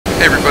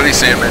Hey everybody,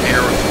 Sandman here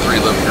with the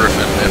 311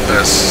 Griffin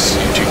FS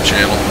YouTube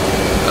channel.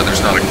 There's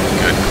not a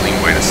good, clean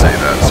way to say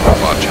that, so I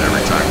botch it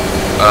every time.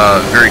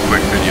 Very quick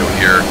video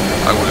here.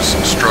 I was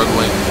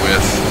struggling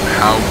with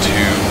how to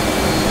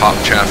pop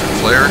chaff and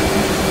flare,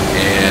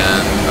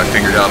 and I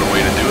figured out a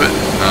way to do it.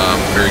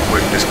 Very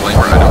quick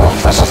disclaimer, I don't know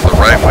if this is the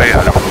right way,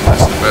 I don't know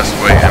if this is the best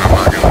way, and I'm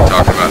not going to be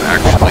talking about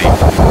actually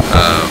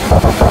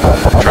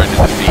trying to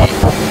defeat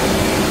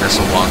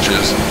missile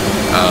launches.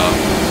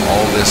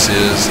 All this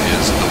is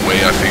the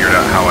way I figured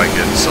out how I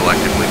could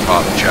selectively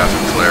pop chaff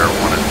and flare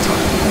one at a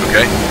time.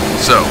 Okay,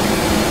 so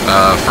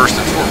first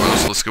and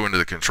foremost, let's go into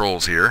the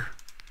controls here.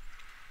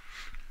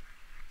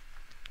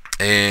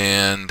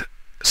 And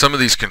some of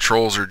these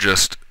controls are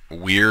just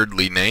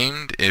weirdly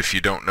named. If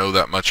you don't know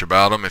that much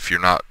about them, if you're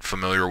not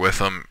familiar with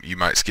them, you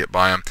might skip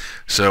by them.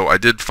 So I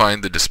did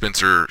find the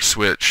dispenser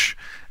switch,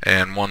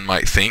 and one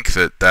might think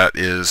that that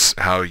is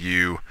how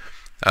you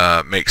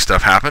make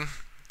stuff happen.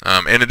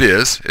 And it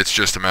is. It's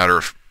just a matter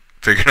of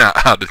figuring out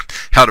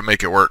how to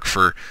make it work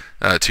for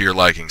to your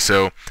liking.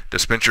 So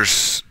dispenser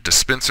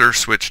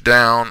switch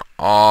down,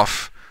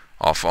 off,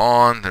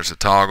 on. There's a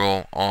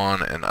toggle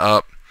on and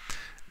up.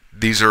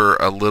 These are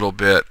a little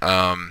bit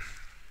not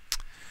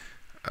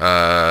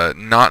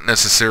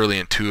necessarily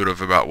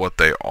intuitive about what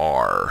they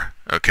are.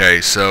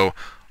 Okay, so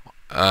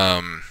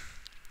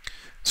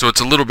it's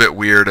a little bit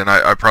weird, and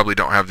I probably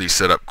don't have these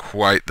set up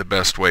quite the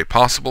best way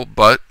possible,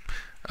 but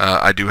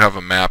I do have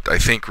them mapped. I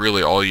think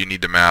really all you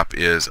need to map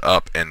is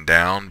up and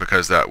down,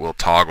 because that will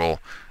toggle.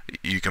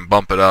 You can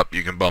bump it up,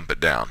 you can bump it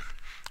down.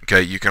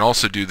 Okay, you can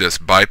also do this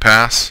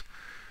bypass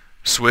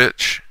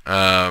switch.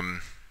 That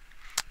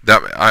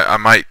I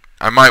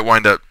might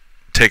wind up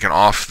taking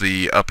off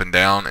the up and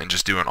down and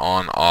just doing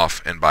on,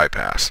 off, and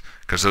bypass,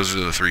 because those are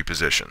the three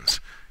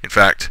positions. In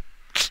fact,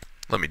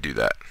 let me do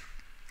that.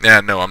 Yeah,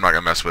 no, I'm not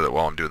going to mess with it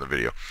while I'm doing the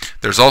video.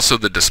 There's also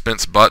the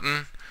dispense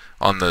button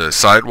on the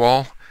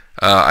sidewall.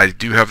 I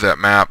do have that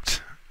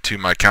mapped to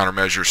my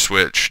countermeasure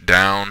switch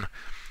down,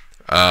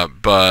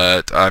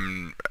 but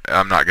I'm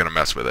not going to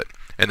mess with it.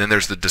 And then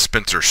there's the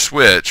dispenser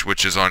switch,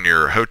 which is on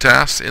your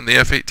HOTAS in the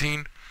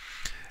F-18,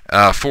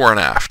 fore and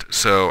aft.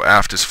 So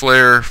aft is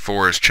flare,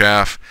 fore is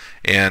chaff,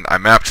 and I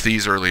mapped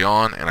these early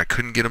on, and I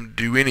couldn't get them to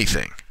do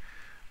anything.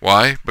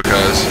 Why?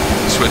 Because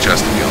the switch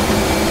has to be on.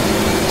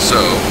 So,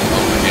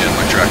 again,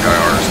 my track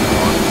IR is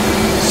on.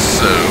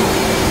 So,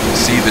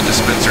 see the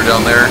dispenser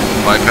down there,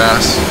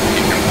 bypass?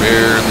 You can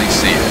barely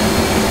see it.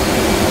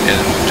 And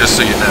just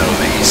so you know,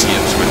 the ECM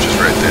switch is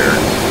right there.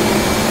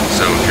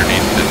 So if you're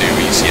needing the new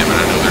ECM, and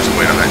I know there's a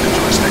way to hide the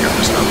joystick, I'm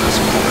just not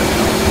messing with it right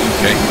now.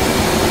 Okay?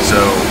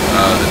 So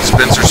the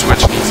dispenser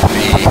switch needs to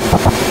be,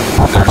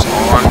 there's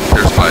on,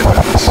 there's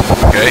bypass.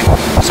 Okay?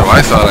 So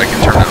I thought I could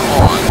turn it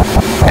on,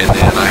 and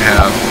then I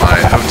have my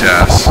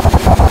HOTAS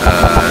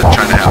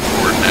trying to have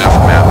forward and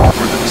aft mapped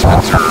for the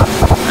dispenser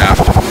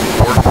aft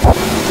fore.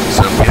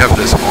 So we have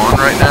this on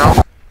right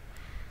now,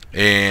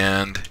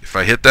 and if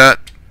I hit that,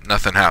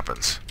 nothing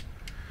happens,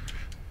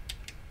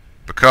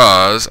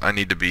 because I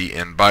need to be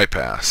in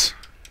bypass.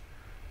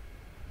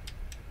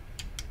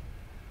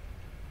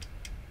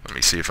 Let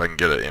me see if I can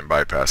get it in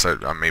bypass.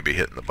 I may be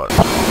hitting the button.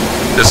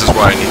 This is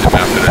why I need to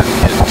map it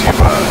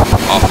into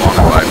off, on,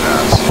 and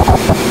bypass.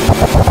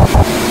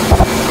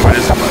 Oh, it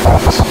is in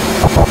bypass.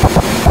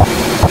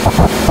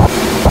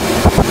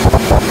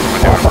 What am I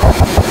doing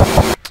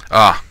wrong?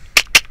 Ah,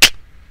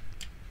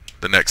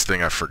 the next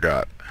thing I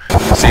forgot.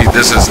 See,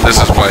 this is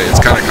why it's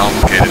kind of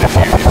complicated if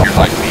you're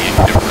like me and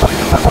you don't really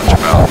know that much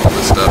about all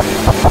this stuff.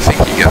 I think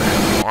you gotta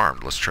have them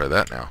armed. Let's try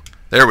that now.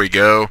 There we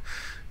go.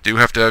 Do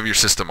have to have your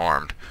system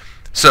armed.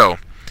 So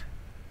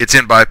it's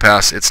in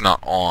bypass. It's not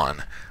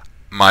on.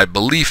 My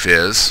belief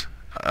is,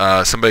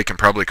 somebody can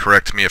probably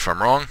correct me if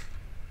I'm wrong.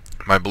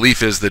 My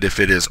belief is that if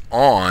it is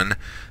on,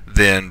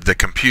 then the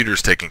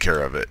computer's taking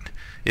care of it.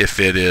 If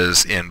it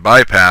is in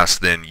bypass,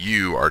 then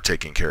you are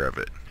taking care of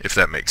it, if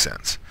that makes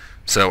sense.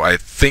 So I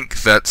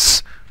think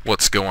that's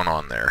what's going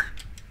on there.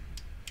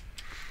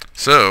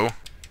 So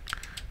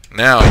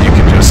now you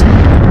can just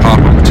pop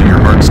them to your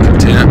heart's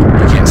content.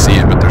 You can't see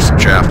it, but there's some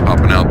chaff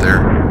popping out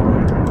there.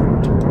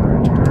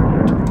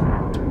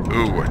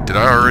 Ooh, did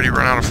I already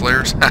run out of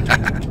flares?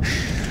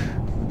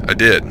 I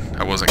did.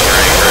 I wasn't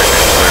carrying very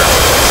many flares.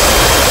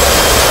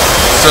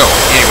 So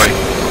anyway,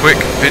 quick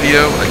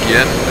video.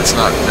 Again, it's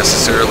not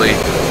necessarily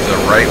the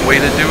right way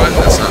to do it.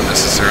 That's not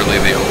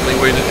necessarily the only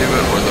way to do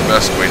it or the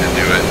best way to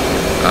do it.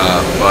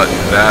 But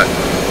that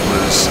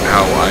was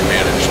how I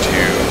managed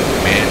to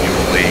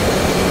manually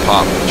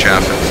pop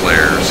chaff and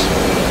flares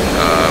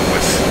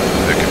with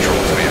the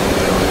controls being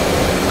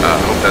on.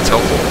 Hope that's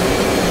helpful.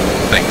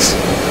 Thanks.